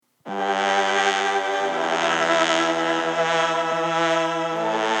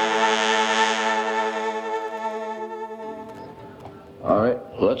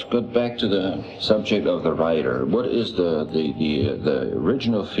But back to the subject of the writer. What is the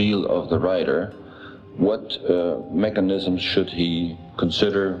original feel of the writer? What mechanisms should he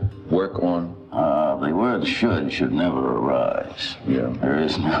consider, work on? The word should never arise. Yeah. There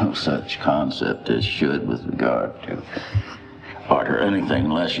is no such concept as should with regard to art or anything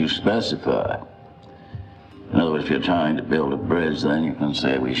unless you specify. In other words, if you're trying to build a bridge, then you can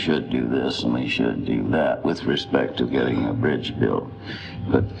say we should do this and we should do that with respect to getting a bridge built.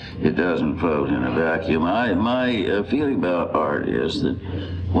 But it doesn't float in a vacuum. My feeling about art is that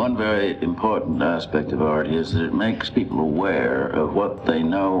one very important aspect of art is that it makes people aware of what they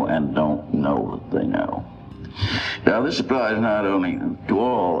know and don't know that they know. Now, this applies not only to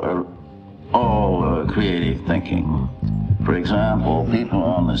all creative thinking. For example, people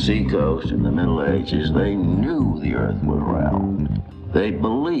on the seacoast in the Middle Ages, they knew the earth was round. They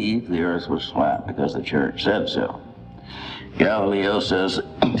believed the earth was flat because the church said so. Galileo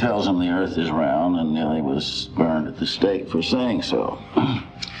tells them the earth is round, and nearly was burned at the stake for saying so.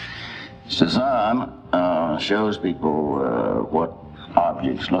 Cézanne shows people what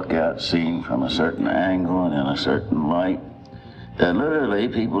objects look at seen from a certain angle and in a certain light. And literally,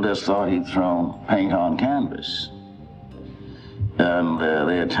 people just thought he'd thrown paint on canvas. And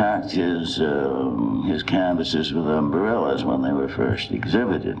they attacked his canvases with umbrellas when they were first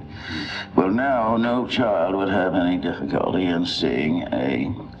exhibited. Well, now no child would have any difficulty in seeing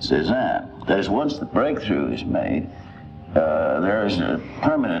a Cézanne. That is, once the breakthrough is made, there is a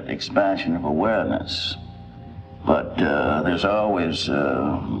permanent expansion of awareness. But there's always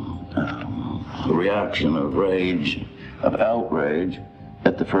a reaction of rage, of outrage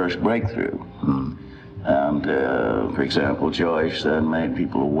at the first breakthrough. And, for example, Joyce then made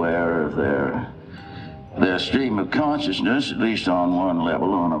people aware of their stream of consciousness, at least on one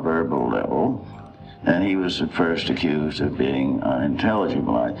level, on a verbal level. And he was at first accused of being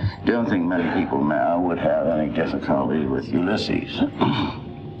unintelligible. I don't think many people now would have any difficulty with Ulysses.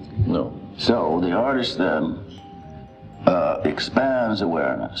 No. So the artist then expands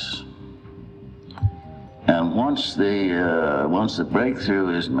awareness. And once the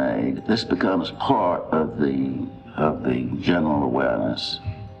breakthrough is made, this becomes part of the general awareness.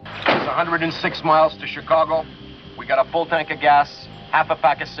 It's 106 miles to Chicago. We got a full tank of gas, half a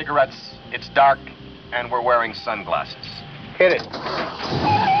pack of cigarettes. It's dark, and we're wearing sunglasses. Hit it.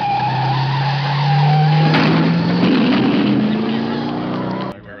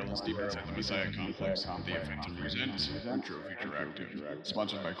 Messiah Complex, The Offensive presents Retro Future Active,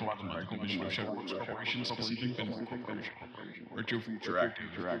 sponsored by Copeland Division of Shedworks Corporation, Specific Benefit Corporation. Retro Future Active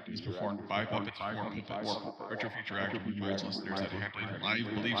is performed by puppets for puppets. Retro Future Active reminds listeners that handling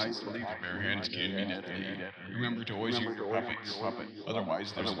live beliefs with bare hands can be deadly. Remember to always use your puppets,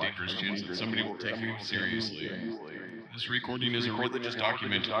 otherwise there's a dangerous chance that somebody will take you seriously. This recording is a religious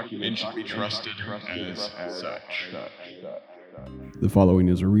document and should be trusted as such. The following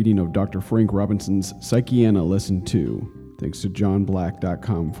is a reading of Dr. Frank Robinson's Psychiana Lesson 2, thanks to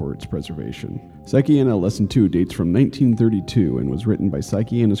JohnBlack.com for its preservation. Psychiana Lesson 2 dates from 1932 and was written by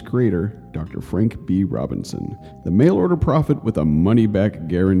Psychiana's creator, Dr. Frank B. Robinson, the mail-order prophet with a money-back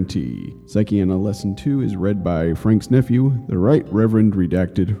guarantee. Psychiana Lesson 2 is read by Frank's nephew, the Right Reverend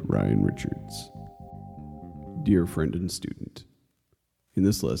Redacted Ryan Richards. Dear friend and student, in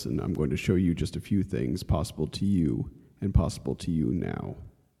this lesson, I'm going to show you just a few things possible to you and possible to you now.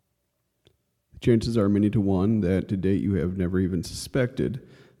 The chances are many to one that to date you have never even suspected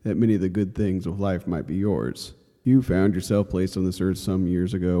that many of the good things of life might be yours. You found yourself placed on this earth some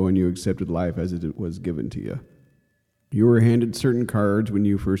years ago and you accepted life as it was given to you. You were handed certain cards when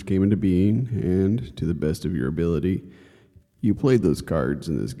you first came into being, and to the best of your ability, you played those cards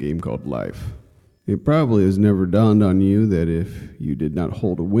in this game called life. It probably has never dawned on you that if you did not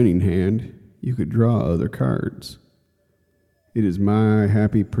hold a winning hand, you could draw other cards. It is my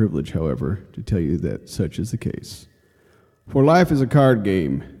happy privilege, however, to tell you that such is the case. For life is a card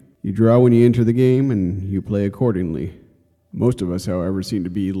game. You draw when you enter the game, and you play accordingly. Most of us, however, seem to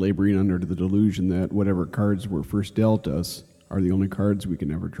be laboring under the delusion that whatever cards were first dealt us are the only cards we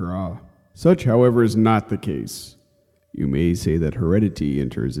can ever draw. Such, however, is not the case. You may say that heredity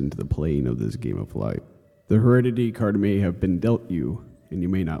enters into the playing of this game of life. The heredity card may have been dealt you, and you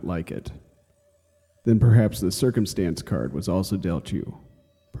may not like it. Then perhaps the circumstance card was also dealt you.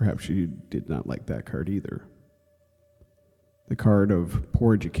 Perhaps you did not like that card either. The card of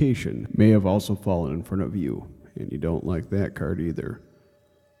poor education may have also fallen in front of you, and you don't like that card either.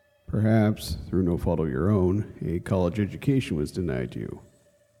 Perhaps, through no fault of your own, a college education was denied you.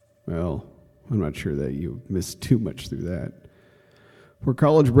 Well, I'm not sure that you missed too much through that. For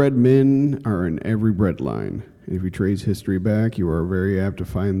college-bred men are in every breadline. And if you trace history back, you are very apt to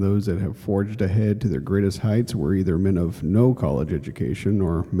find those that have forged ahead to their greatest heights were either men of no college education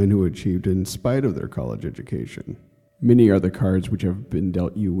or men who achieved in spite of their college education. Many are the cards which have been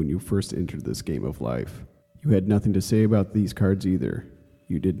dealt you when you first entered this game of life. You had nothing to say about these cards either.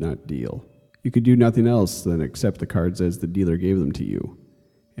 You did not deal. You could do nothing else than accept the cards as the dealer gave them to you.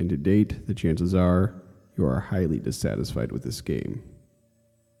 And to date, the chances are you are highly dissatisfied with this game.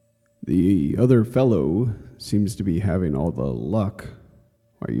 The other fellow seems to be having all the luck,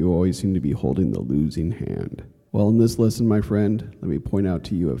 while you always seem to be holding the losing hand. Well, in this lesson, my friend, let me point out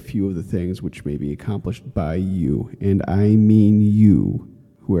to you a few of the things which may be accomplished by you, and I mean you,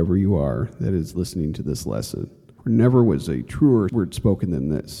 whoever you are that is listening to this lesson. For never was a truer word spoken than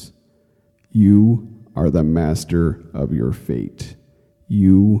this. You are the master of your fate.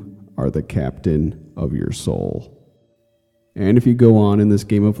 You are the captain of your soul. And if you go on in this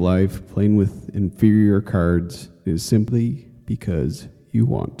game of life playing with inferior cards, it is simply because you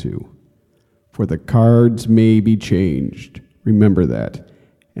want to. For the cards may be changed. Remember that.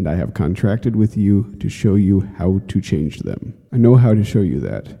 And I have contracted with you to show you how to change them. I know how to show you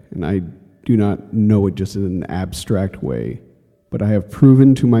that, and I do not know it just in an abstract way. But I have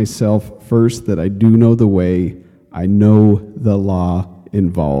proven to myself first that I do know the way. I know the law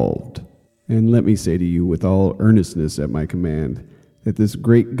involved. And let me say to you with all earnestness at my command, that this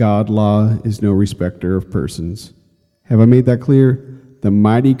great God law is no respecter of persons. Have I made that clear? The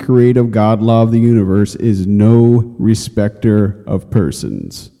mighty creative God law of the universe is no respecter of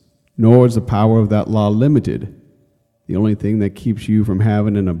persons. Nor is the power of that law limited. The only thing that keeps you from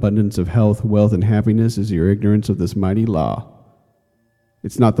having an abundance of health, wealth, and happiness is your ignorance of this mighty law.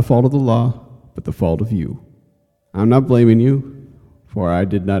 It's not the fault of the law, but the fault of you. I'm not blaming you. For I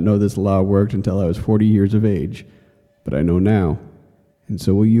did not know this law worked until I was 40 years of age, but I know now, and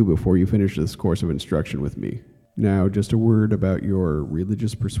so will you before you finish this course of instruction with me. Now, just a word about your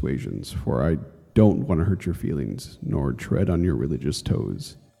religious persuasions, for I don't want to hurt your feelings, nor tread on your religious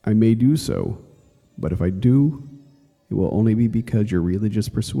toes. I may do so, but if I do, it will only be because your religious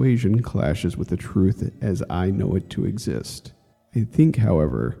persuasion clashes with the truth as I know it to exist. I think,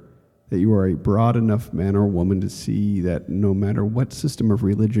 however, that you are a broad enough man or woman to see that no matter what system of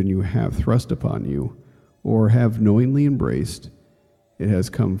religion you have thrust upon you, or have knowingly embraced, it has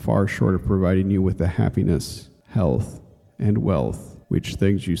come far short of providing you with the happiness, health, and wealth which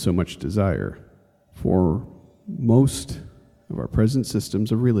things you so much desire. For most of our present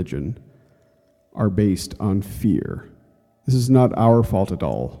systems of religion are based on fear. This is not our fault at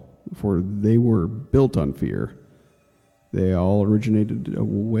all, for they were built on fear. They all originated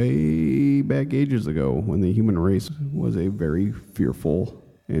way back ages ago when the human race was a very fearful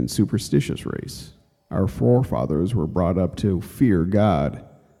and superstitious race. Our forefathers were brought up to fear God.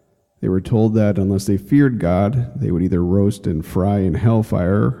 They were told that unless they feared God, they would either roast and fry in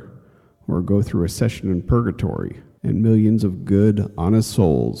hellfire or go through a session in purgatory. And millions of good, honest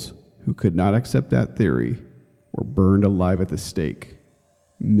souls who could not accept that theory were burned alive at the stake.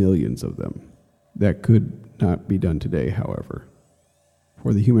 Millions of them. That could not be done today, however,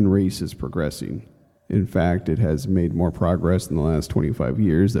 for the human race is progressing. In fact, it has made more progress in the last 25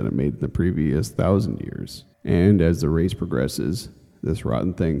 years than it made in the previous 1,000 years. And as the race progresses, this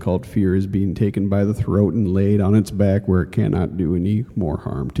rotten thing called fear is being taken by the throat and laid on its back where it cannot do any more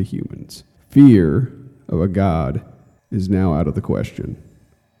harm to humans. Fear of a God is now out of the question.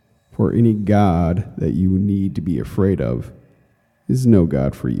 For any God that you need to be afraid of is no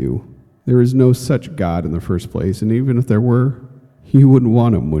God for you. There is no such God in the first place, and even if there were, you wouldn't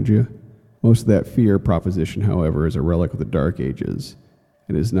want him, would you? Most of that fear proposition, however, is a relic of the Dark Ages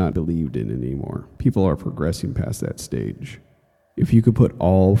and is not believed in anymore. People are progressing past that stage. If you could put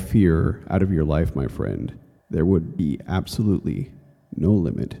all fear out of your life, my friend, there would be absolutely no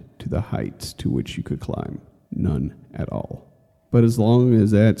limit to the heights to which you could climb. None at all. But as long as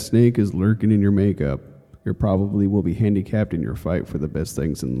that snake is lurking in your makeup, you probably will be handicapped in your fight for the best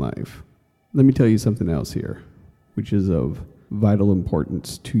things in life. Let me tell you something else here, which is of vital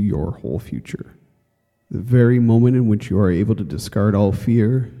importance to your whole future. The very moment in which you are able to discard all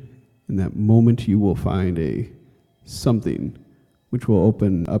fear, in that moment you will find a something which will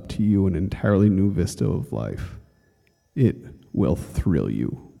open up to you an entirely new vista of life. It will thrill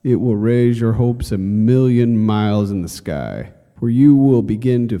you. It will raise your hopes 1,000,000 miles in the sky, where you will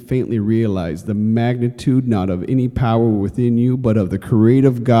begin to faintly realize the magnitude not of any power within you, but of the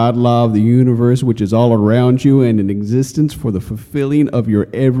creative God law of the universe, which is all around you and in existence for the fulfilling of your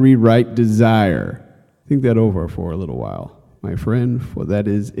every right desire. Think that over for a little while, my friend, for that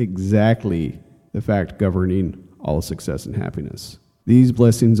is exactly the fact governing all success and happiness. These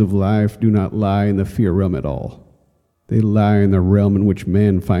blessings of life do not lie in the fear realm at all. They lie in the realm in which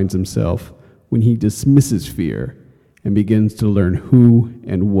man finds himself when he dismisses fear and begins to learn who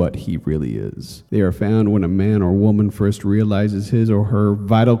and what he really is. They are found when a man or woman first realizes his or her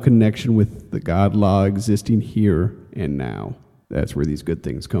vital connection with the God law existing here and now. That's where these good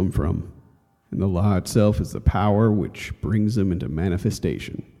things come from. And the law itself is the power which brings them into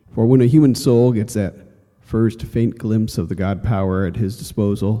manifestation. For when a human soul gets that first faint glimpse of the God power at his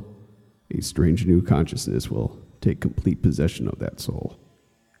disposal, a strange new consciousness will take complete possession of that soul.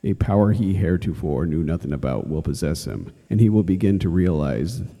 A power he heretofore knew nothing about will possess him, and he will begin to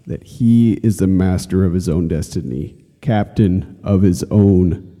realize that he is the master of his own destiny, captain of his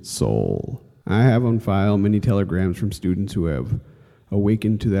own soul. I have on file many telegrams from students who have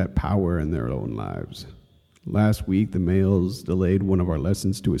awakened to that power in their own lives. Last week, the mails delayed one of our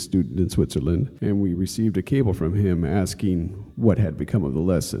lessons to a student in Switzerland, and we received a cable from him asking what had become of the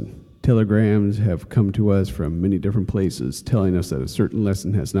lesson. Telegrams have come to us from many different places telling us that a certain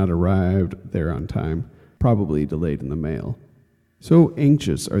lesson has not arrived there on time, probably delayed in the mail. So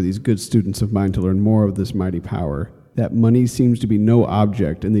anxious are these good students of mine to learn more of this mighty power that money seems to be no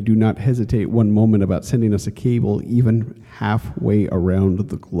object, and they do not hesitate one moment about sending us a cable even halfway around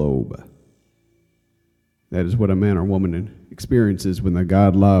the globe. That is what a man or woman experiences when the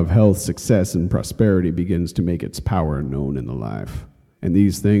God law of health, success, and prosperity begins to make its power known in the life. And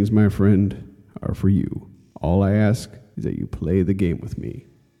these things, my friend, are for you. All I ask is that you play the game with me,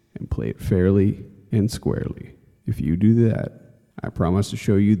 and play it fairly and squarely. If you do that, I promise to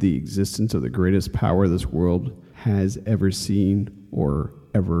show you the existence of the greatest power this world has ever seen or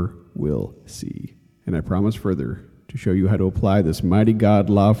ever will see. And I promise further to show you how to apply this mighty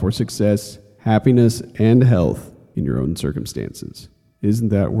God law for success, happiness, and health in your own circumstances. Isn't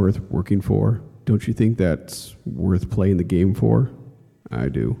that worth working for? Don't you think that's worth playing the game for? I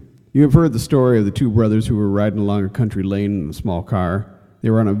do. You have heard the story of the two brothers who were riding along a country lane in a small car. They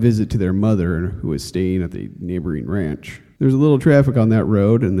were on a visit to their mother, who was staying at the neighboring ranch. There was a little traffic on that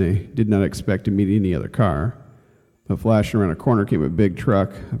road, and they did not expect to meet any other car. But flashing around a corner came a big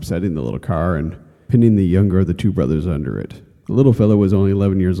truck, upsetting the little car and pinning the younger of the two brothers under it. The little fellow was only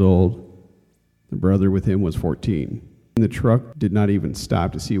 11 years old. The brother with him was 14. The truck did not even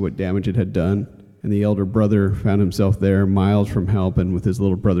stop to see what damage it had done, and the elder brother found himself there miles from help and with his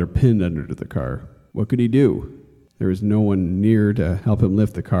little brother pinned under the car. What could he do? There was no one near to help him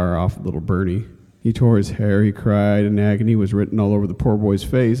lift the car off little Bernie. He tore his hair, he cried, and agony was written all over the poor boy's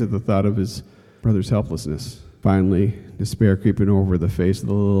face at the thought of his brother's helplessness. Finally, despair creeping over the face of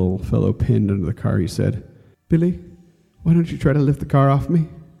the little fellow pinned under the car, he said, "Billy, why don't you try to lift the car off me?"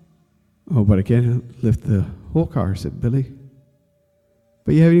 "Oh, but I can't lift the whole car," said Billy.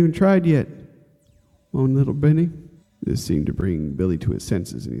 "But you haven't even tried yet," moaned little Benny. This seemed to bring Billy to his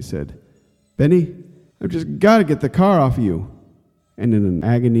senses, and he said, "Benny, I've just got to get the car off of you." And in an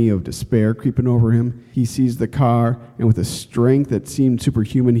agony of despair creeping over him, he seized the car, and with a strength that seemed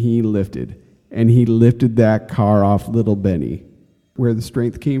superhuman, he lifted. And he lifted that car off little Benny. Where the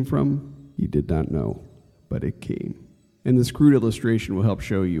strength came from, he did not know, but it came. And this crude illustration will help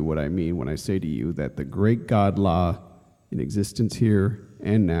show you what I mean when I say to you that the great God law in existence here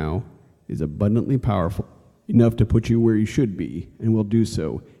and now is abundantly powerful, enough to put you where you should be, and will do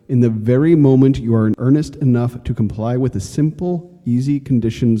so in the very moment you are in earnest enough to comply with the simple, easy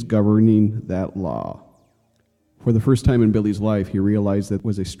conditions governing that law. For the first time in Billy's life, he realized that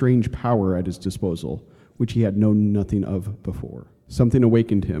was a strange power at his disposal, which he had known nothing of before. Something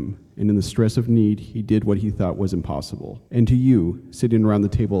awakened him, and in the stress of need, he did what he thought was impossible. And to you, sitting around the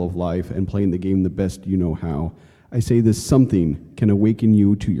table of life and playing the game the best you know how, I say this something can awaken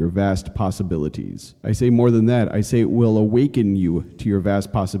you to your vast possibilities. I say more than that, I say it will awaken you to your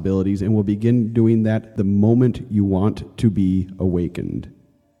vast possibilities and will begin doing that the moment you want to be awakened.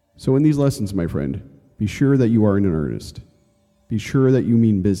 So in these lessons, my friend, be sure that you are in earnest. Be sure that you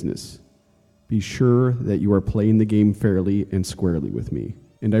mean business. Be sure that you are playing the game fairly and squarely with me.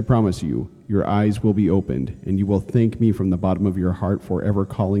 And I promise you, your eyes will be opened, and you will thank me from the bottom of your heart for ever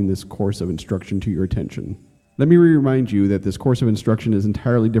calling this course of instruction to your attention. Let me remind you that this course of instruction is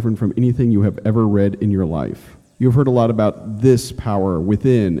entirely different from anything you have ever read in your life. You have heard a lot about this power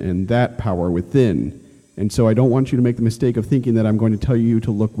within and that power within, and so I don't want you to make the mistake of thinking that I'm going to tell you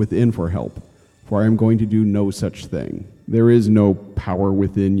to look within for help. For I am going to do no such thing. There is no power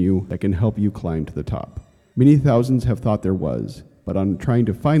within you that can help you climb to the top. Many thousands have thought there was, but on trying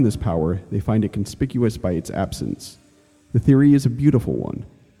to find this power, they find it conspicuous by its absence. The theory is a beautiful one,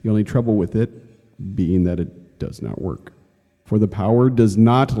 the only trouble with it being that it does not work. For the power does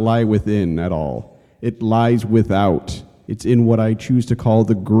not lie within at all. It lies without. It's in what I choose to call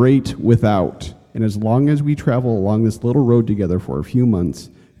the great without. And as long as we travel along this little road together for a few months,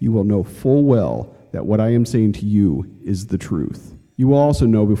 you will know full well that what I am saying to you is the truth. You will also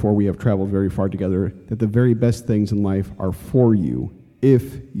know before we have traveled very far together that the very best things in life are for you,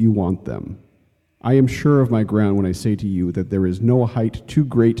 if you want them. I am sure of my ground when I say to you that there is no height too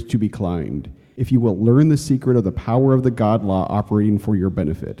great to be climbed, if you will learn the secret of the power of the God law operating for your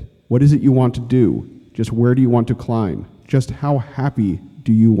benefit. What is it you want to do? Just where do you want to climb? Just how happy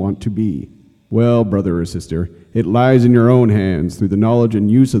do you want to be? Well, brother or sister, it lies in your own hands through the knowledge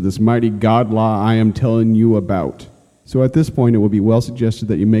and use of this mighty God law I am telling you about. So at this point, it will be well suggested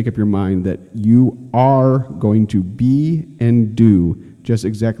that you make up your mind that you are going to be and do just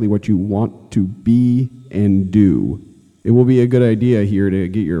exactly what you want to be and do. It will be a good idea here to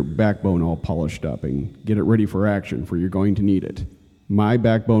get your backbone all polished up and get it ready for action, for you're going to need it. My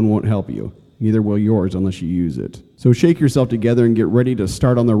backbone won't help you. Neither will yours unless you use it. So shake yourself together and get ready to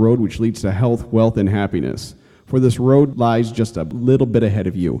start on the road which leads to health, wealth, and happiness. For this road lies just a little bit ahead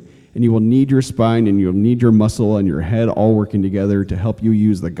of you, and you will need your spine and you'll need your muscle and your head all working together to help you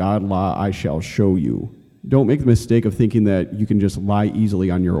use the God law I shall show you. Don't make the mistake of thinking that you can just lie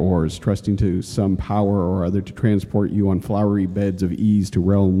easily on your oars, trusting to some power or other to transport you on flowery beds of ease to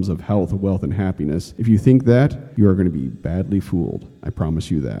realms of health, wealth, and happiness. If you think that, you are going to be badly fooled. I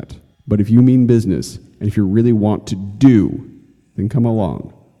promise you that. But if you mean business, and if you really want to do, then come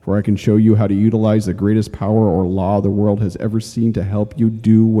along, for I can show you how to utilize the greatest power or law the world has ever seen to help you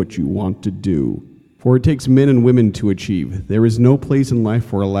do what you want to do. For it takes men and women to achieve. There is no place in life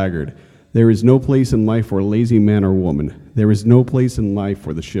for a laggard. There is no place in life for a lazy man or woman. There is no place in life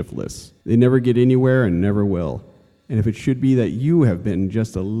for the shiftless. They never get anywhere and never will. And if it should be that you have been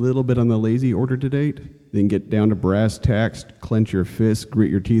just a little bit on the lazy order to date, then get down to brass tacks, clench your fists,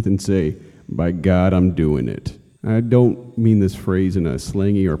 grit your teeth, and say, "By God, I'm doing it." I don't mean this phrase in a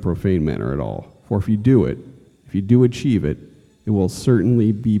slangy or profane manner at all. For if you do it, if you do achieve it, it will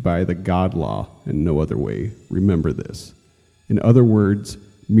certainly be by the God law and no other way. Remember this. In other words,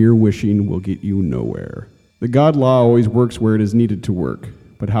 mere wishing will get you nowhere. The God law always works where it is needed to work,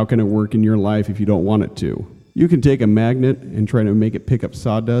 but how can it work in your life if you don't want it to? You can take a magnet and try to make it pick up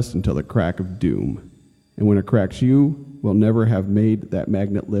sawdust until the crack of doom. And when it cracks, you will never have made that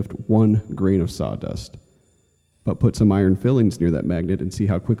magnet lift 1 grain of sawdust. But put some iron fillings near that magnet and see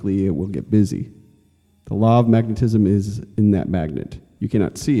how quickly it will get busy. The law of magnetism is in that magnet. You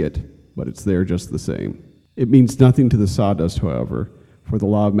cannot see it, but it's there just the same. It means nothing to the sawdust, however, for the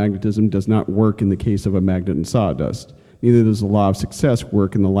law of magnetism does not work in the case of a magnet and sawdust. Neither does the law of success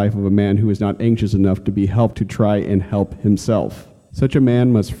work in the life of a man who is not anxious enough to be helped to try and help himself. Such a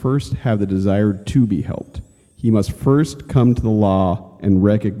man must first have the desire to be helped. He must first come to the law and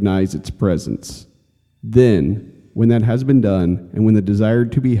recognize its presence. Then, when that has been done, and when the desire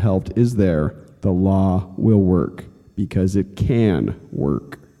to be helped is there, the law will work, because it can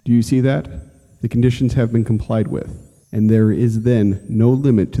work. Do you see that? The conditions have been complied with, and there is then no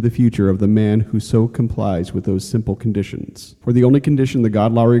limit to the future of the man who so complies with those simple conditions. For the only condition the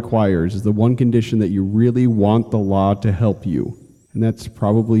God law requires is the one condition that you really want the law to help you. And that's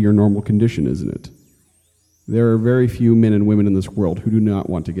probably your normal condition, isn't it? There are very few men and women in this world who do not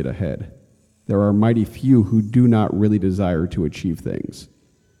want to get ahead. There are mighty few who do not really desire to achieve things.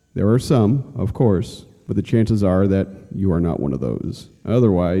 There are some, of course, but the chances are that you are not one of those.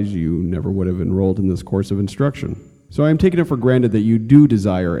 Otherwise, you never would have enrolled in this course of instruction. So I am taking it for granted that you do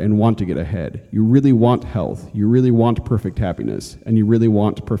desire and want to get ahead. You really want health, you really want perfect happiness, and you really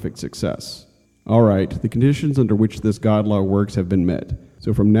want perfect success. All right, the conditions under which this God law works have been met.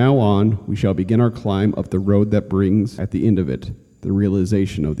 So from now on, we shall begin our climb up the road that brings, at the end of it, the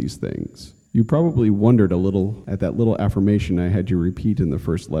realization of these things. You probably wondered a little at that little affirmation I had you repeat in the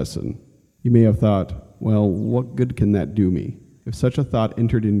first lesson. You may have thought, well, what good can that do me? If such a thought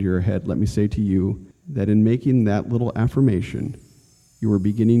entered into your head, let me say to you that in making that little affirmation, you are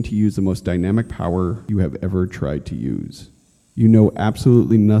beginning to use the most dynamic power you have ever tried to use. You know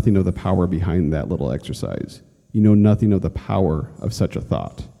absolutely nothing of the power behind that little exercise. You know nothing of the power of such a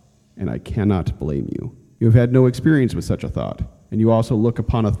thought, and I cannot blame you. You have had no experience with such a thought, and you also look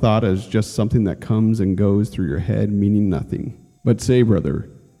upon a thought as just something that comes and goes through your head, meaning nothing. But say, brother,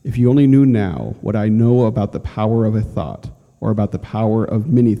 if you only knew now what I know about the power of a thought, or about the power of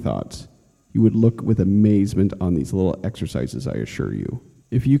many thoughts, you would look with amazement on these little exercises, I assure you.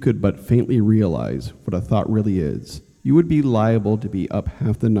 If you could but faintly realize what a thought really is, you would be liable to be up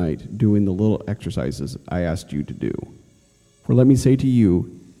half the night doing the little exercises I asked you to do. For let me say to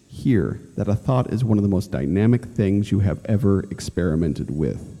you here that a thought is one of the most dynamic things you have ever experimented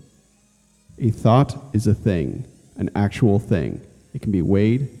with. A thought is a thing, an actual thing. It can be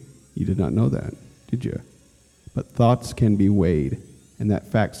weighed. You did not know that, did you? But thoughts can be weighed, and that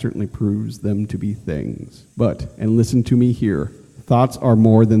fact certainly proves them to be things. But, and listen to me here, thoughts are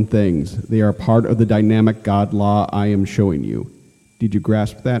more than things. They are part of the dynamic God law I am showing you. Did you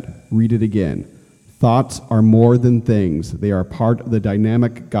grasp that? Read it again. Thoughts are more than things. They are part of the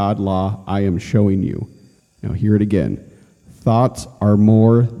dynamic God law I am showing you. Now hear it again. Thoughts are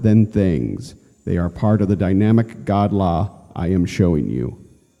more than things. They are part of the dynamic God law I am showing you.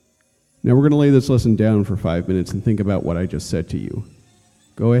 Now we're going to lay this lesson down for 5 minutes and think about what I just said to you.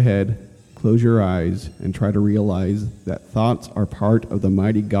 Go ahead, close your eyes, and try to realize that thoughts are part of the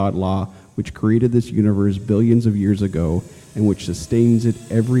mighty God law which created this universe billions of years ago and which sustains it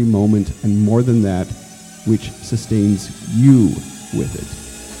every moment, and more than that, which sustains you with it.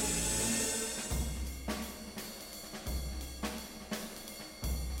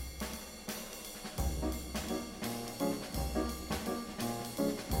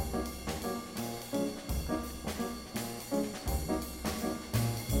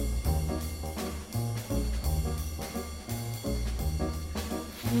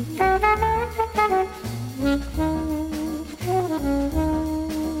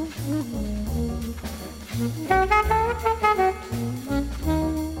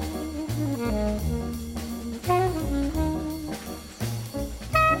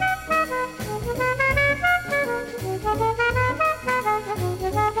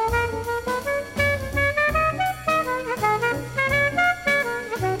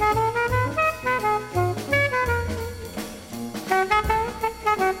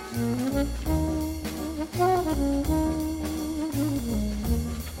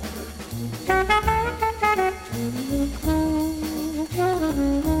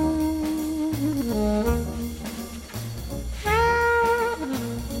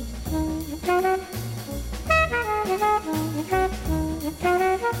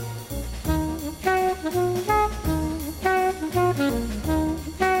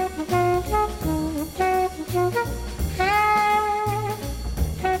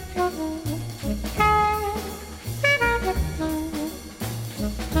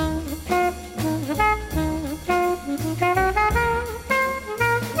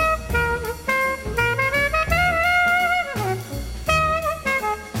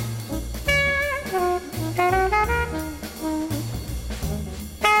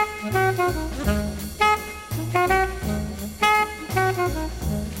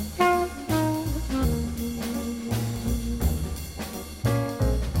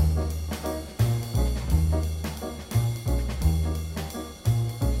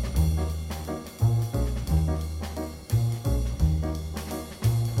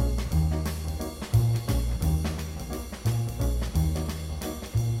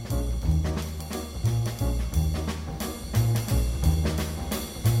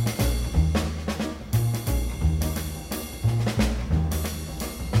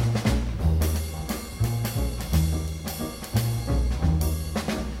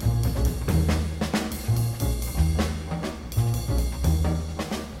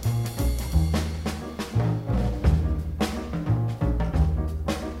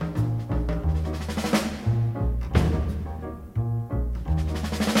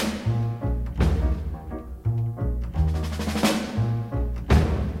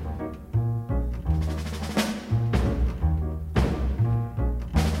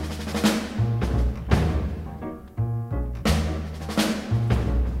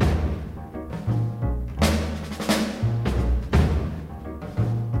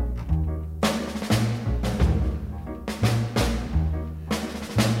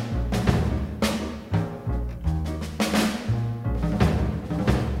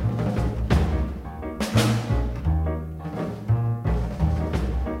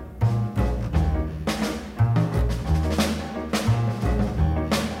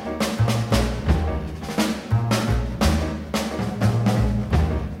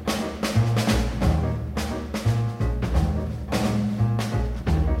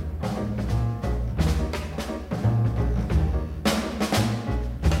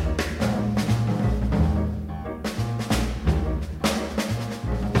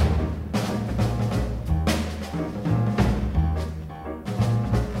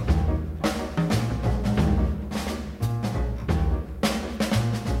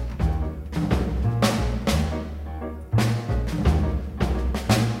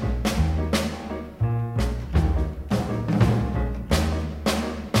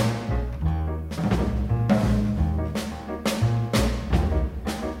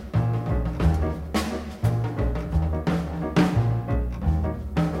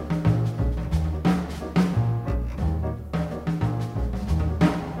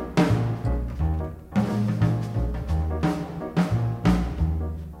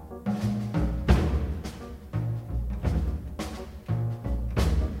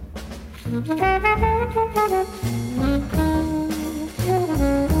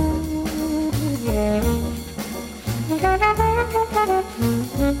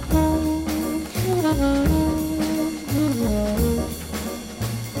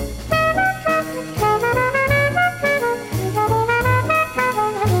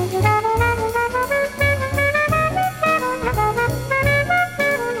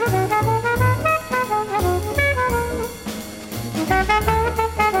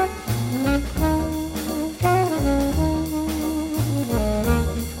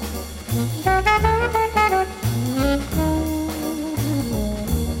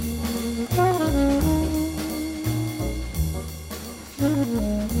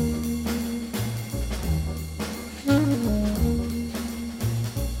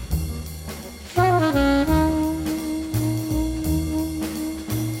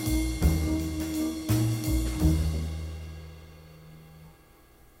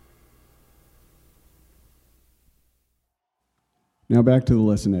 Now back to the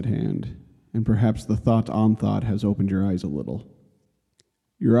lesson at hand, and perhaps the thought on thought has opened your eyes a little.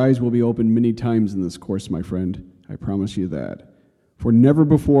 Your eyes will be opened many times in this course, my friend, I promise you that. For never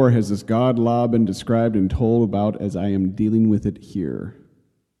before has this God law been described and told about as I am dealing with it here.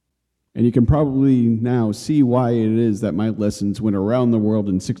 And you can probably now see why it is that my lessons went around the world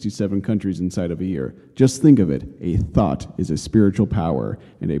in 67 countries inside of a year. Just think of it. A thought is a spiritual power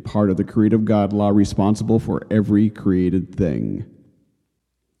and a part of the creative God law responsible for every created thing.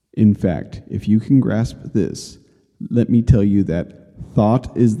 In fact, if you can grasp this, let me tell you that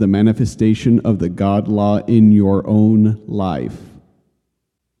thought is the manifestation of the God law in your own life.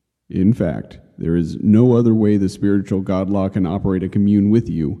 In fact, there is no other way the spiritual God law can operate and commune with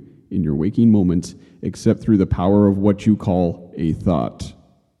you in your waking moments except through the power of what you call a thought.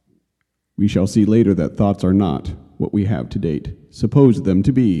 We shall see later that thoughts are not what we have to date supposed them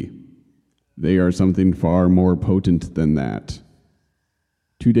to be. They are something far more potent than that.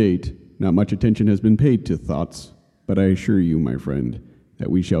 To date, not much attention has been paid to thoughts, but I assure you, my friend, that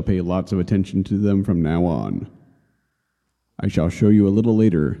we shall pay lots of attention to them from now on. I shall show you a little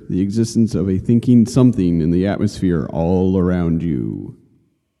later the existence of a thinking something in the atmosphere all around you.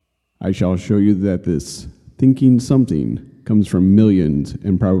 I shall show you that this thinking something comes from millions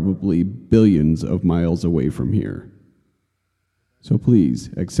and probably billions of miles away from here. So please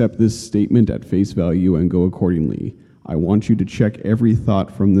accept this statement at face value and go accordingly. I want you to check every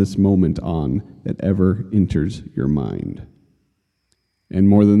thought from this moment on that ever enters your mind. And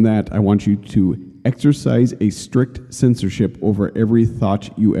more than that, I want you to exercise a strict censorship over every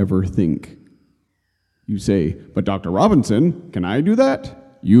thought you ever think. You say, "But Dr. Robinson, can I do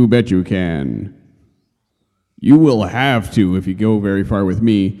that?" You bet you can. You will have to if you go very far with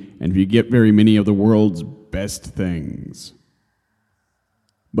me and if you get very many of the world's best things.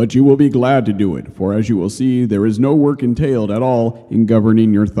 But you will be glad to do it, for as you will see, there is no work entailed at all in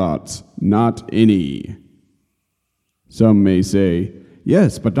governing your thoughts, not any. Some may say,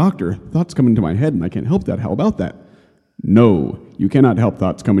 "Yes, but doctor, thoughts come into my head and I can't help that. How about that?" No, you cannot help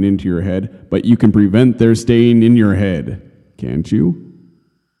thoughts coming into your head, but you can prevent their staying in your head. Can't you?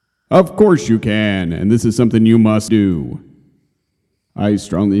 Of course you can, and this is something you must do. I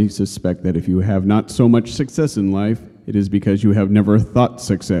strongly suspect that if you have not so much success in life, it is because you have never thought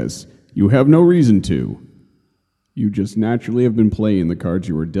success. You have no reason to. You just naturally have been playing the cards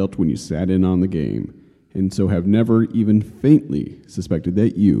you were dealt when you sat in on the game, and so have never even faintly suspected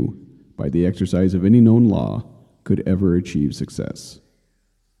that you, by the exercise of any known law, could ever achieve success.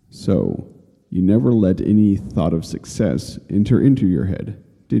 So, you never let any thought of success enter into your head,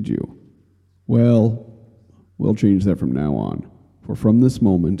 did you? Well, we'll change that from now on. For from this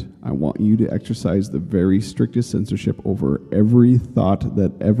moment, I want you to exercise the very strictest censorship over every thought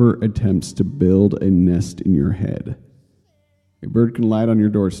that ever attempts to build a nest in your head. A bird can light on your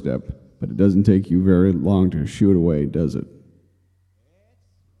doorstep, but it doesn't take you very long to shoo it away, does it?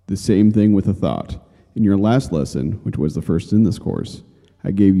 The same thing with a thought. In your last lesson, which was the first in this course,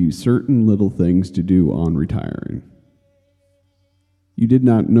 I gave you certain little things to do on retiring. You did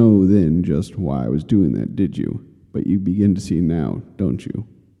not know then just why I was doing that, did you? But you begin to see now, don't you?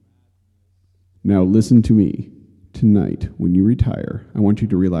 Now listen to me. Tonight, when you retire, I want you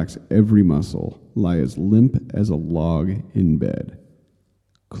to relax every muscle, lie as limp as a log in bed.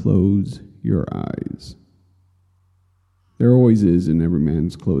 Close your eyes. There always is in every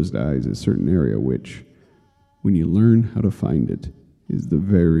man's closed eyes a certain area which, when you learn how to find it, is the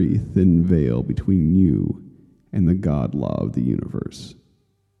very thin veil between you and the God law of the universe.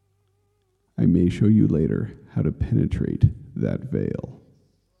 I may show you later how to penetrate that veil.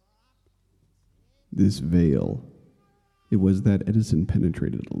 This veil, it was that Edison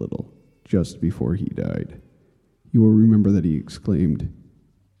penetrated a little, just before he died. You will remember that he exclaimed,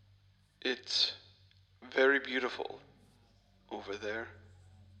 "It's very beautiful over there."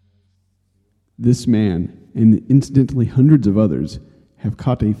 This man, and incidentally hundreds of others, have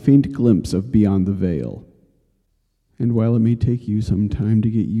caught a faint glimpse of beyond the veil. And while it may take you some time to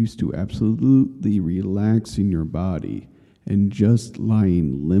get used to absolutely relaxing your body and just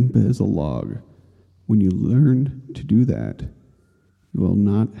lying limp as a log, when you learn to do that, you will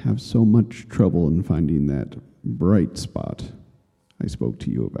not have so much trouble in finding that bright spot I spoke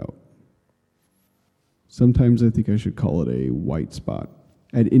to you about. Sometimes I think I should call it a white spot.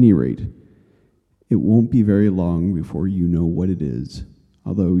 At any rate, it won't be very long before you know what it is.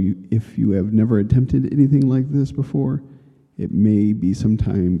 Although if you have never attempted anything like this before, it may be some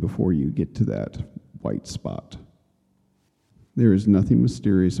time before you get to that white spot. There is nothing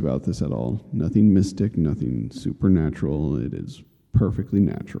mysterious about this at all, nothing mystic, nothing supernatural. It is perfectly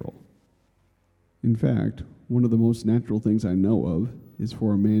natural. In fact, one of the most natural things I know of is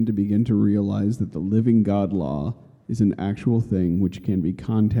for a man to begin to realize that the living God law is an actual thing which can be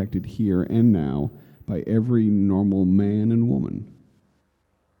contacted here and now by every normal man and woman.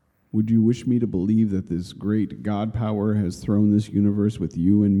 Would you wish me to believe that this great God power has thrown this universe with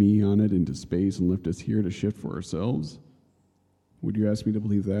you and me on it into space and left us here to shift for ourselves? Would you ask me to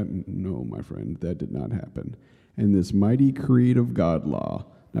believe that? No, my friend, that did not happen. And this mighty creative God law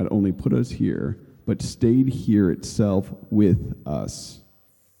not only put us here, but stayed here itself with us.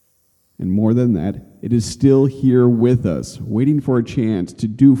 And more than that, it is still here with us, waiting for a chance to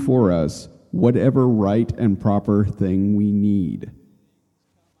do for us whatever right and proper thing we need.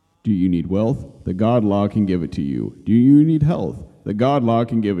 Do you need wealth? The God law can give it to you. Do you need health? The God law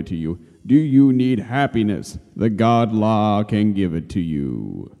can give it to you. Do you need happiness? The God law can give it to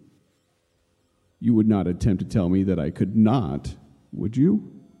you. You would not attempt to tell me that I could not, would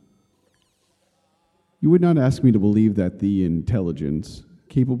you? You would not ask me to believe that the intelligence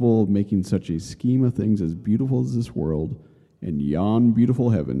capable of making such a scheme of things as beautiful as this world and yon beautiful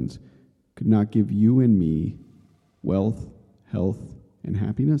heavens could not give you and me wealth, health, and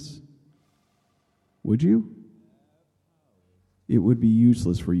happiness? Would you? It would be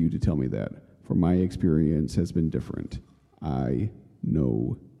useless for you to tell me that, for my experience has been different. I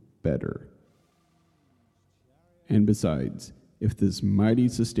know better. And besides, if this mighty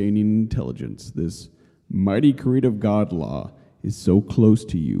sustaining intelligence, this mighty creative God law, is so close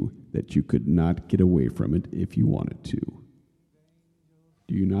to you that you could not get away from it if you wanted to,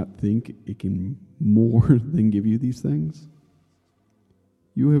 do you not think it can more than give you these things?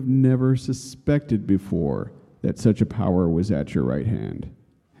 You have never suspected before that such a power was at your right hand,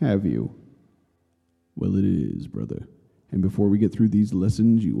 have you? Well, it is, brother. And before we get through these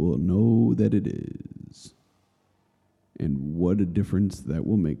lessons, you will know that it is. And what a difference that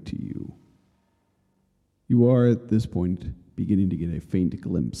will make to you. You are at this point beginning to get a faint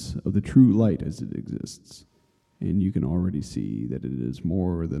glimpse of the true light as it exists, and you can already see that it is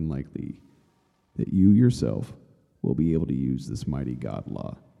more than likely that you yourself will be able to use this mighty God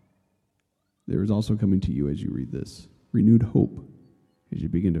law. There is also coming to you as you read this renewed hope as you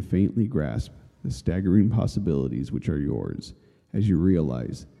begin to faintly grasp the staggering possibilities which are yours as you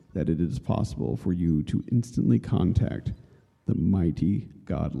realize that it is possible for you to instantly contact the mighty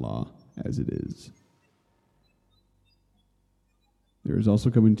God law as it is. There is also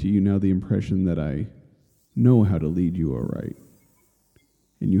coming to you now the impression that I know how to lead you aright,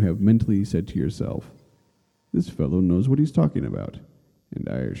 and you have mentally said to yourself, "This fellow knows what he's talking about," and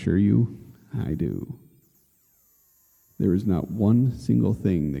I assure you, I do. There is not one single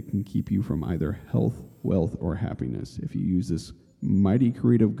thing that can keep you from either health, wealth, or happiness if you use this mighty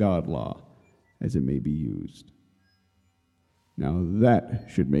creative God law as it may be used. Now that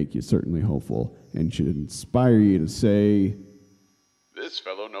should make you certainly hopeful and should inspire you to say, "This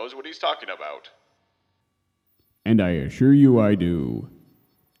fellow knows what he's talking about." And I assure you I do.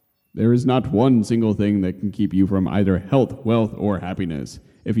 There is not one single thing that can keep you from either health, wealth, or happiness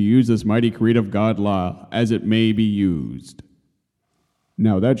if you use this mighty creative God law as it may be used.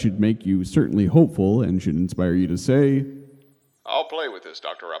 Now that should make you certainly hopeful and should inspire you to say, "I'll play with this,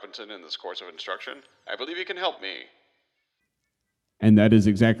 Dr. Robinson, in this course of instruction. I believe he can help me." And that is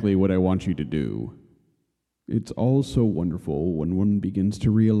exactly what I want you to do. It's all so wonderful when one begins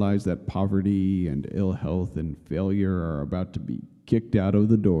to realize that poverty and ill health and failure are about to be kicked out of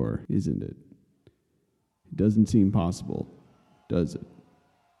the door, isn't it? It doesn't seem possible, does it?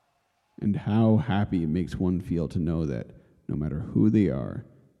 And how happy it makes one feel to know that no matter who they are,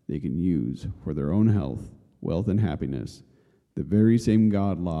 they can use for their own health, wealth, and happiness the very same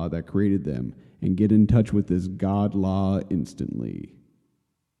God law that created them and get in touch with this God law instantly.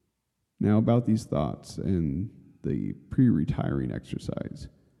 Now about these thoughts and the pre-retiring exercise.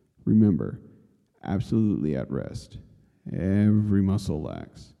 Remember, absolutely at rest. Every muscle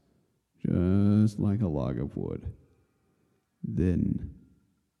lax, just like a log of wood. Then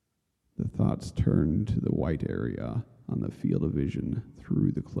the thoughts turn to the white area on the field of vision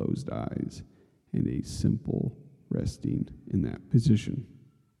through the closed eyes, and a simple resting in that position.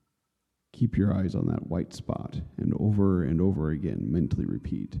 Keep your eyes on that white spot, and over again mentally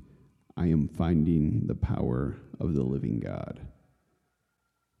repeat, I am finding the power of the living God.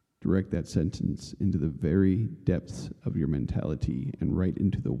 Direct that sentence into the very depths of your mentality and right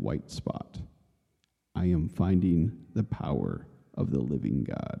into the white spot. I am finding the power of the living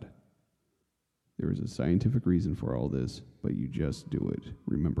God. There is a scientific reason for all this, but you just do it,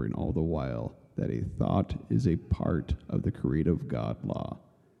 remembering all the while that a thought is a part of the creative God law.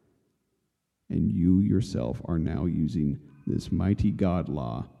 And you yourself are now using this mighty God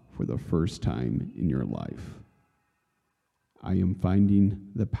law for the first time in your life. I am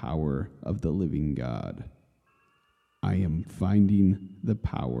finding the power of the living God. I am finding the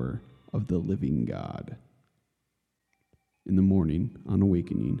power of the living God. In the morning, on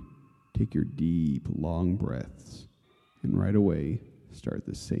awakening, take your deep, long breaths, and right away, start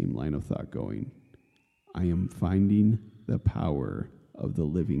the same line of thought going. I am finding the power of the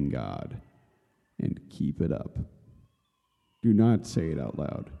living God, and keep it up. Do not say it out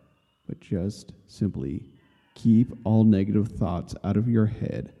loud, but just simply keep all negative thoughts out of your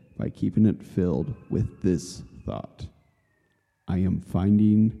head by keeping it filled with this thought. I am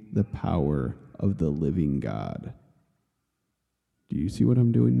finding the power of the living God. Do you see what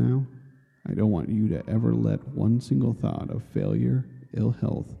I'm doing now? I don't want you to ever let one single thought of failure, ill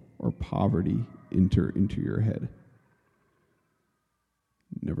health, or poverty enter into your head.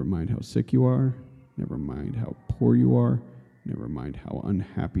 Never mind how sick you are, never mind how poor you are, never mind how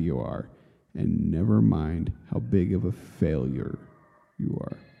unhappy you are, and never mind how big of a failure you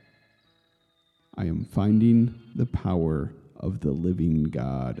are. I am finding the power of the living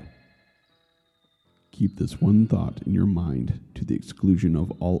God. Keep this one thought in your mind to the exclusion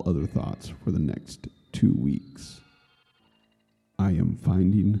of all other thoughts for the next 2 weeks. I am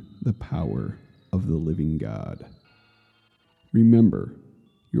finding the power of the living God. Remember,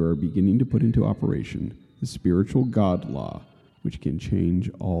 you are beginning to put into operation the spiritual God law, which can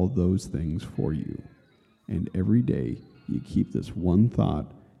change all those things for you. And every day, you keep this one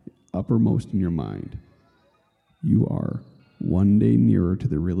thought uppermost in your mind. You are one day nearer to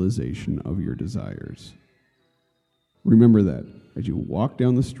the realization of your desires. Remember that as you walk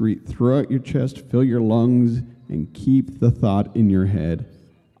down the street, throw out your chest, fill your lungs, and keep the thought in your head,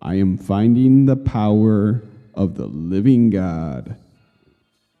 I am finding the power of the living God.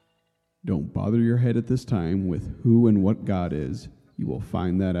 Don't bother your head at this time with who and what God is. You will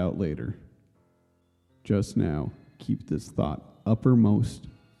find that out later. Just now, keep this thought uppermost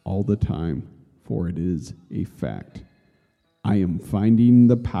all the time, for it is a fact. I am finding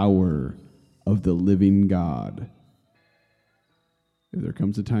the power of the living God. If there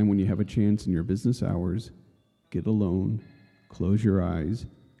comes a time when you have a chance in your business hours, get alone, close your eyes,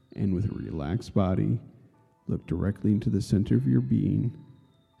 and with a relaxed body, look directly into the center of your being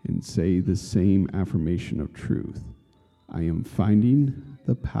and say the same affirmation of truth. I am finding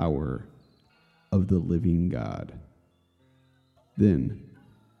the power of the living God. Then,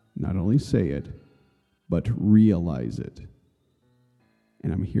 not only say it, but realize it.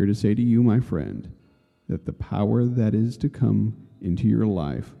 And I'm here to say to you, my friend, that the power that is to come into your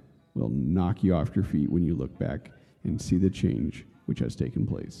life will knock you off your feet when you look back and see the change which has taken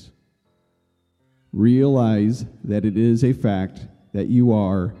place. Realize that it is a fact that you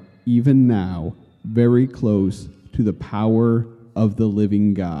are, even now, very close to the power of the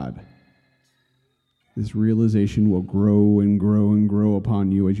living God. This realization will grow and grow and grow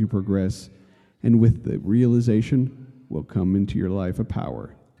upon you as you progress, and with the realization will come into your life a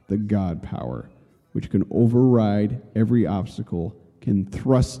power, the God power, which can override every obstacle, can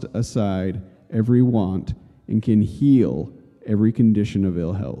thrust aside every want, and can heal every condition of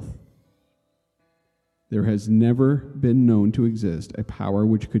ill health. There has never been known to exist a power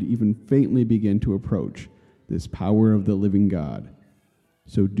which could even faintly begin to approach this power of the living God.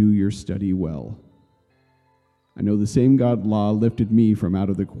 So do your study well. I know the same God law lifted me from out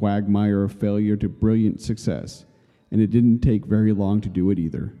of the quagmire of failure to brilliant success, and it didn't take very long to do it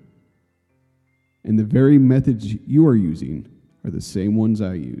either. And the very methods you are using are the same ones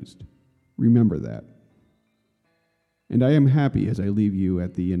I used. Remember that. And I am happy as I leave you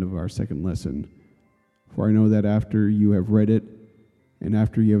at the end of our second lesson, for I know that after you have read it, and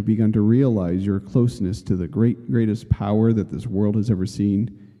after you have begun to realize your closeness to the greatest power that this world has ever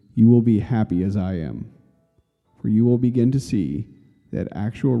seen, you will be happy as I am, for you will begin to see that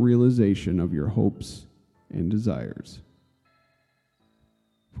actual realization of your hopes and desires.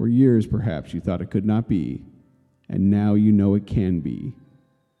 For years, perhaps, you thought it could not be, and now you know it can be.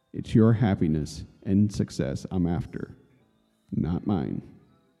 It's your happiness and success I'm after, not mine.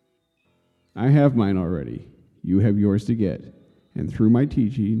 I have mine already. You have yours to get, and through my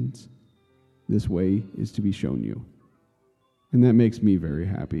teachings, this way is to be shown you. And that makes me very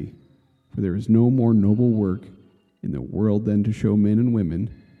happy, for there is no more noble work in the world than to show men and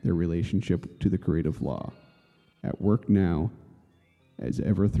women their relationship to the creative law, at work now as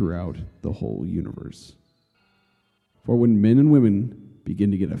ever throughout the whole universe. For when men and women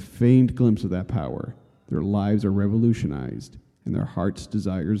begin to get a faint glimpse of that power, their lives are revolutionized and their heart's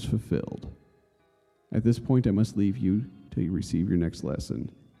desires fulfilled. At this point, I must leave you till you receive your next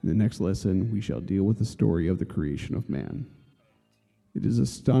lesson. In the next lesson, we shall deal with the story of the creation of man. It is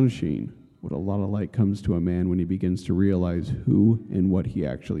astonishing what a lot of light comes to a man when he begins to realize who and what he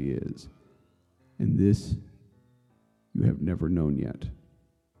actually is. And this you have never known yet.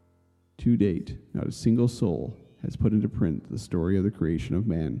 To date, not a single soul has put into print the story of the creation of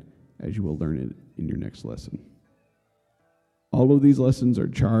man, as you will learn it in your next lesson. All of these lessons are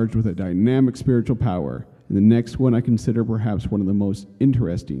charged with a dynamic spiritual power, and the next one I consider perhaps one of the most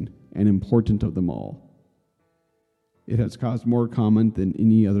interesting and important of them all. It has caused more comment than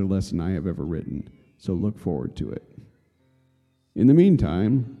any other lesson I have ever written, so look forward to it. In the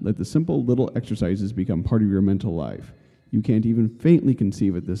meantime, let the simple little exercises become part of your mental life. You can't even faintly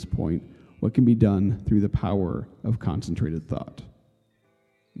conceive at this point what can be done through the power of concentrated thought.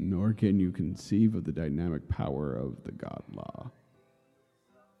 Nor can you conceive of the dynamic power of the God law.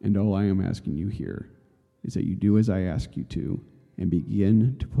 And all I am asking you here is that you do as I ask you to, and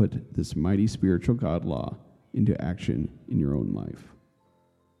begin to put this mighty spiritual God law into action in your own life.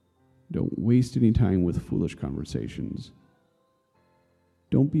 Don't waste any time with foolish conversations.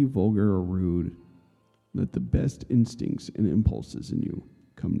 Don't be vulgar or rude. Let the best instincts and impulses in you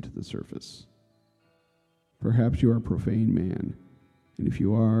come to the surface. Perhaps you are a profane man, and if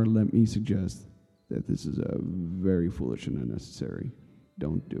you are, let me suggest that this is very foolish and unnecessary.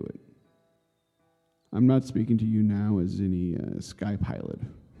 Don't do it. I'm not speaking to you now as any sky pilot,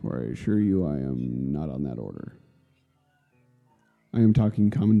 for I assure you I am not on that order. I am talking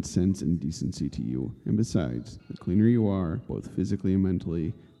common sense and decency to you, and besides, the cleaner you are, both physically and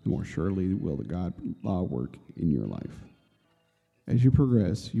mentally, the more surely will the God law work in your life. As you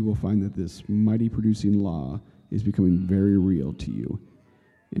progress, you will find that this mighty producing law is becoming very real to you,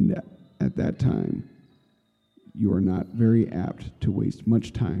 and at that time, you are not very apt to waste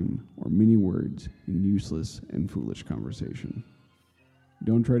much time or many words in useless and foolish conversation.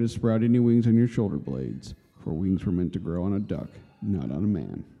 Don't try to sprout any wings on your shoulder blades, for wings were meant to grow on a duck, not on a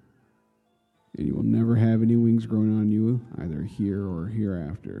man. And you will never have any wings growing on you, either here or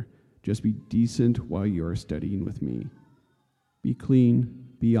hereafter. Just be decent while you are studying with me. Be clean,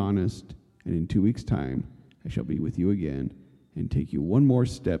 be honest, and in 2 weeks' time, I shall be with you again and take you one more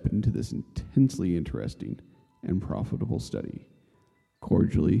step into this intensely interesting and profitable study.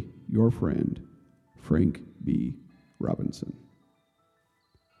 Cordially, your friend, Frank B. Robinson.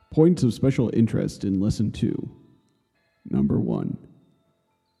 Points of special interest in Lesson 2. Number 1.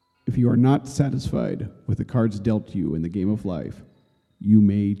 If you are not satisfied with the cards dealt you in the game of life, you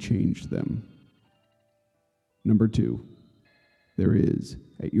may change them. Number 2. There is,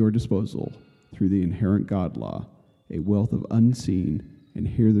 at your disposal, through the inherent God law, a wealth of unseen and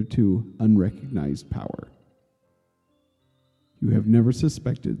hitherto unrecognized power. You have never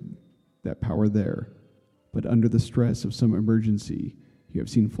suspected that power there, but under the stress of some emergency, you have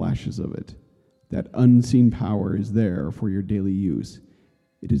seen flashes of it. That unseen power is there for your daily use.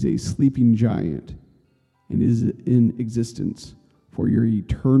 It is a sleeping giant and is in existence for your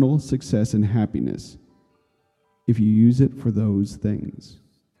eternal success and happiness if you use it for those things.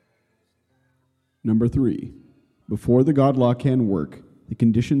 Number 3, before the God law can work, the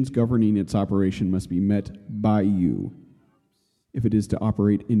conditions governing its operation must be met by you if it is to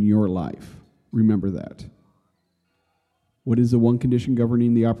operate in your life. Remember that. What is the one condition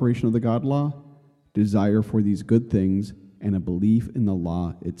governing the operation of the God law? Desire for these good things and a belief in the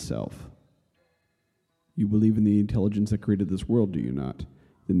law itself. You believe in the intelligence that created this world, do you not?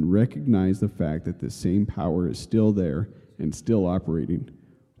 Then recognize the fact that the same power is still there and still operating,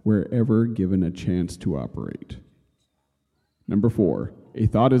 wherever given a chance to operate. Number 4, a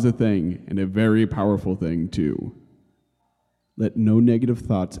thought is a thing, and a very powerful thing, too. Let no negative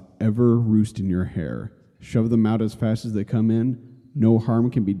thoughts ever roost in your hair. Shove them out as fast as they come in. No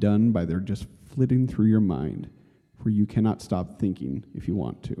harm can be done by their just flitting through your mind, for you cannot stop thinking if you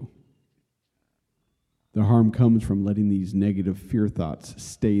want to. The harm comes from letting these negative fear thoughts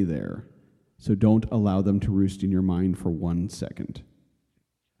stay there, so don't allow them to roost in your mind for 1 second.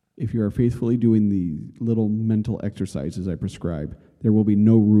 If you are faithfully doing the little mental exercises I prescribe, there will be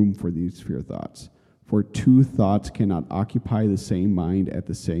no room for these fear thoughts, for two thoughts cannot occupy the same mind at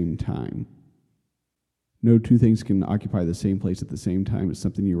the same time. No two things can occupy the same place at the same time is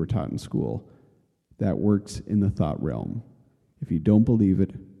something you were taught in school. That works in the thought realm. If you don't believe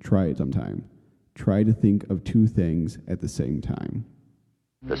it, try it sometime. Try to think of two things at the same time.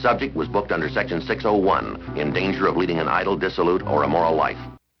 The subject was booked under Section 601, in danger of leading an idle, dissolute, or immoral life.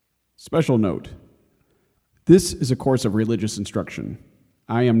 Special note. This is a course of religious instruction.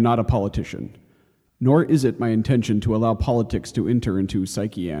 I am not a politician, nor is it my intention to allow politics to enter into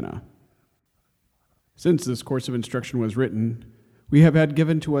Psychiana. Since this course of instruction was written, we have had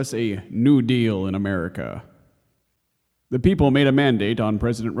given to us a New Deal in America. The people made a mandate on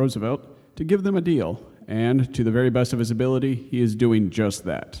President Roosevelt to give them a deal, and to the very best of his ability, he is doing just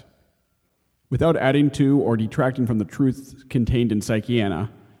that. Without adding to or detracting from the truth contained in Psychiana,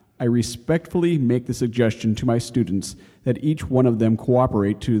 I respectfully make the suggestion to my students that each one of them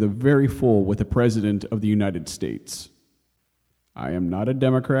cooperate to the very full with the President of the United States. I am not a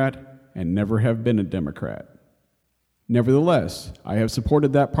Democrat and never have been a Democrat. Nevertheless, I have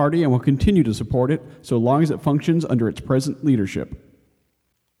supported that party and will continue to support it so long as it functions under its present leadership.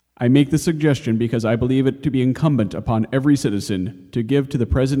 I make this suggestion because I believe it to be incumbent upon every citizen to give to the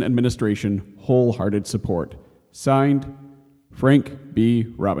present administration wholehearted support. Signed, Frank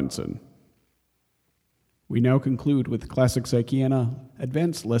B. Robinson. We now conclude with Classic Psychiana,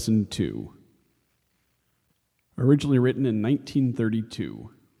 Advanced Lesson 2. Originally written in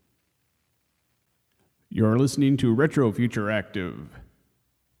 1932. You're listening to Retro Future Active.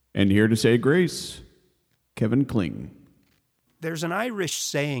 And here to say grace, Kevin Kling. There's an Irish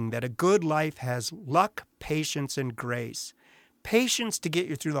saying that a good life has luck, patience, and grace. Patience to get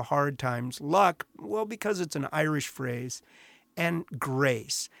you through the hard times. Luck, well, because it's an Irish phrase. And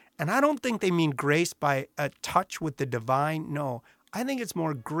grace. And I don't think they mean grace by a touch with the divine. No, I think it's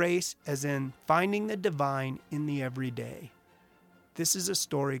more grace as in finding the divine in the everyday. This is a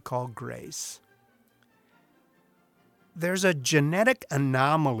story called Grace. There's a genetic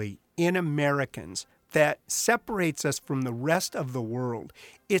anomaly in Americans that separates us from the rest of the world.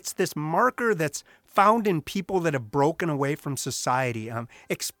 It's this marker that's found in people that have broken away from society.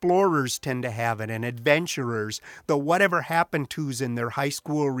 Explorers tend to have it, and adventurers, the whatever happened to's in their high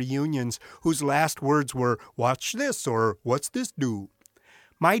school reunions whose last words were, "Watch this," or "What's this do?"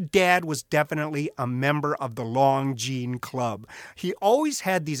 My dad was definitely a member of the Long Gene Club. He always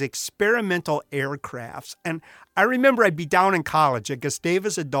had these experimental aircrafts, and I remember I'd be down in college at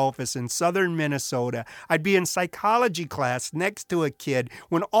Gustavus Adolphus in southern Minnesota. I'd be in psychology class next to a kid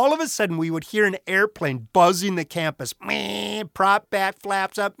when all of a sudden we would hear an airplane buzzing the campus. Meh, prop back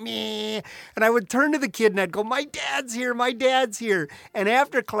flaps up, meh. And I would turn to the kid and I'd go, "My dad's here, my dad's here." And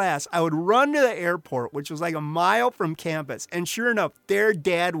after class, I would run to the airport, which was like a mile from campus. And sure enough, their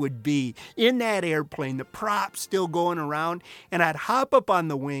dad would be in that airplane, the props still going around. And I'd hop up on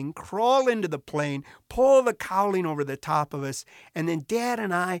the wing, crawl into the plane, pull the cowling over the top of us, and then Dad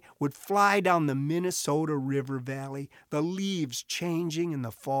and I would fly down the Minnesota River Valley, the leaves changing in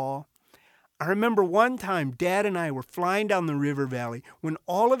the fall. I remember one time Dad and I were flying down the river valley when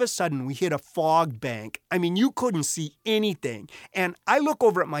all of a sudden we hit a fog bank. I mean, you couldn't see anything. And I look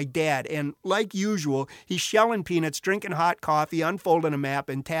over at my dad, and like usual, he's shelling peanuts, drinking hot coffee, unfolding a map,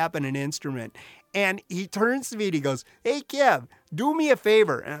 and tapping an instrument. And he turns to me and he goes, "Hey, Kev, do me a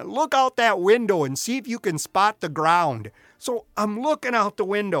favor. Look out that window and see if you can spot the ground." So I'm looking out the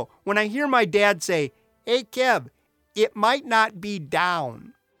window when I hear my dad say, "Hey, Kev, it might not be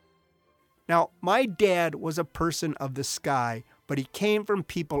down." Now, my dad was a person of the sky, but he came from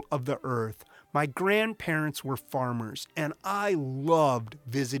people of the earth. My grandparents were farmers, and I loved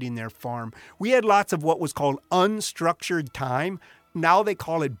visiting their farm. We had lots of what was called unstructured time. Now they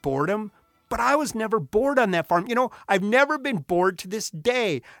call it boredom. But I was never bored on that farm. You know, I've never been bored to this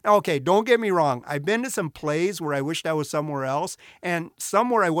day. Now, okay, don't get me wrong. I've been to some plays where I wished I was somewhere else, and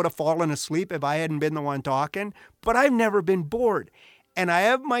somewhere I would have fallen asleep if I hadn't been the one talking, but I've never been bored. And I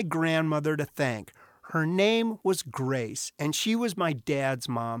have my grandmother to thank. Her name was Grace, and she was my dad's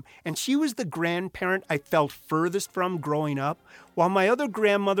mom, and she was the grandparent I felt furthest from growing up. While my other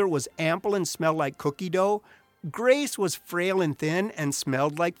grandmother was ample and smelled like cookie dough, Grace was frail and thin and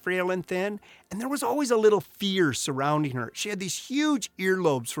smelled like frail and thin, and there was always a little fear surrounding her. She had these huge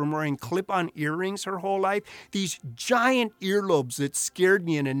earlobes from wearing clip-on earrings her whole life, these giant earlobes that scared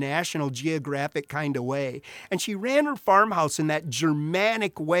me in a National Geographic kind of way. And she ran her farmhouse in that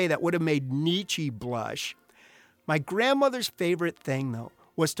Germanic way that would have made Nietzsche blush. My grandmother's favorite thing, though,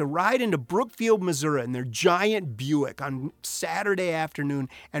 was to ride into Brookfield, Missouri in their giant Buick on Saturday afternoon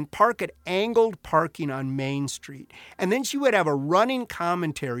and park at angled parking on Main Street. And then she would have a running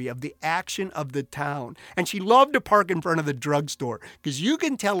commentary of the action of the town. And she loved to park in front of the drugstore because you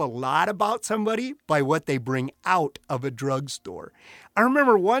can tell a lot about somebody by what they bring out of a drugstore. I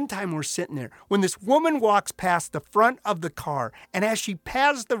remember one time we're sitting there when this woman walks past the front of the car, and as she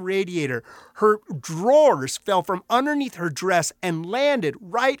passed the radiator, her drawers fell from underneath her dress and landed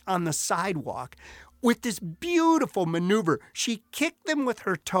right on the sidewalk. With this beautiful maneuver, she kicked them with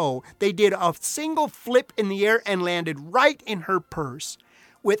her toe. They did a single flip in the air and landed right in her purse.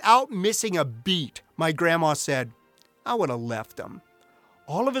 Without missing a beat, my grandma said, "I would have left them."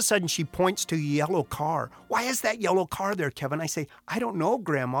 All of a sudden, she points to a yellow car. "Why is that yellow car there, Kevin?" I say, "I don't know,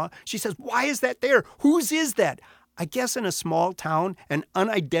 Grandma." She says, "Why is that there? Whose is that?" I guess in a small town, an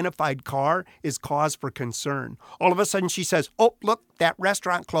unidentified car is cause for concern. All of a sudden, she says, "Oh, look, that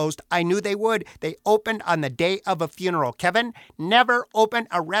restaurant closed. I knew they would. They opened on the day of a funeral. Kevin, never open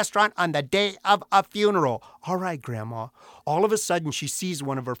a restaurant on the day of a funeral." "All right, Grandma." All of a sudden, she sees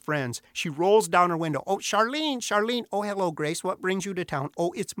one of her friends. She rolls down her window. "Oh, Charlene. Oh, hello, Grace. What brings you to town?"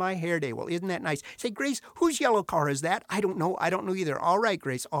 "Oh, it's my hair day." "Well, isn't that nice?" "Say, Grace, whose yellow car is that?" "I don't know either." "All right,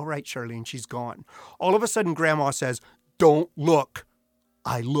 Grace." "All right, Charlene." She's gone. All of a sudden, Grandma says, "Don't look."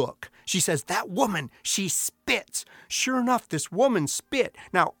 I look. She says, "That woman, she spits." Sure enough, this woman spit.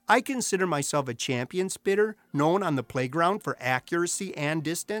 Now, I consider myself a champion spitter, known on the playground for accuracy and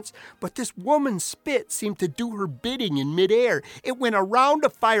distance, but this woman's spit seemed to do her bidding in midair. It went around a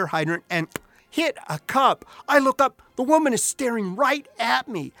fire hydrant and hit a cup. I look up. The woman is staring right at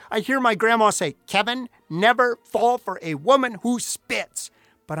me. I hear my grandma say, "Kevin, never fall for a woman who spits."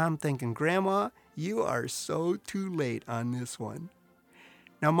 But I'm thinking, Grandma, you are so too late on this one.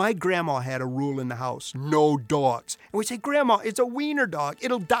 Now, my grandma had a rule in the house: no dogs. And we say, "Grandma, it's a wiener dog.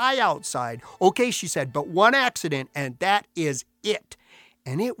 It'll die outside." "Okay," she said, "but one accident, and that is it."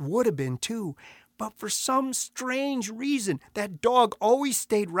 And it would have been too. But for some strange reason, that dog always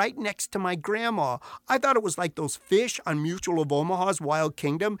stayed right next to my grandma. I thought it was like those fish on Mutual of Omaha's Wild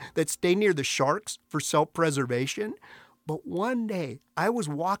Kingdom that stay near the sharks for self-preservation. But one day, I was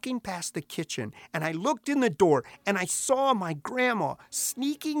walking past the kitchen, and I looked in the door, and I saw my grandma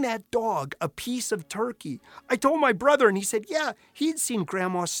sneaking that dog a piece of turkey. I told my brother, and he said, yeah, he'd seen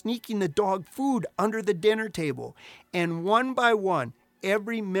Grandma sneaking the dog food under the dinner table. And one by one,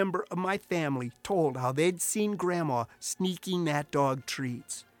 every member of my family told how they'd seen Grandma sneaking that dog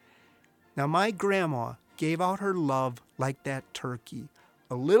treats. Now, my grandma gave out her love like that turkey,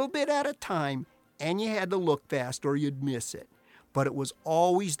 a little bit at a time, and you had to look fast or you'd miss it. But it was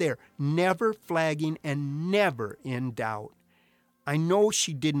always there, never flagging and never in doubt. I know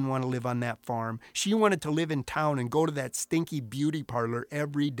she didn't want to live on that farm. She wanted to live in town and go to that stinky beauty parlor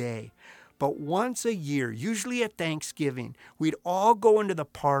every day. But once a year, usually at Thanksgiving, we'd all go into the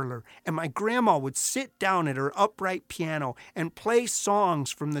parlor, and my grandma would sit down at her upright piano and play songs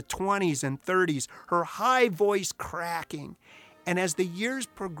from the 20s and 30s, her high voice cracking. And as the years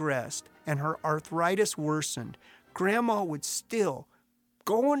progressed and her arthritis worsened, Grandma would still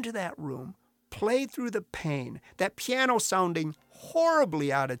go into that room, play through the pain, that piano sounding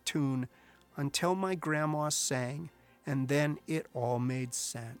horribly out of tune, until my grandma sang, and then it all made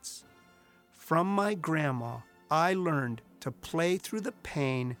sense. From my grandma, I learned to play through the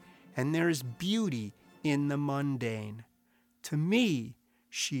pain, and there is beauty in the mundane. To me,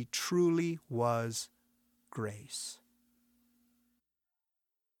 she truly was grace.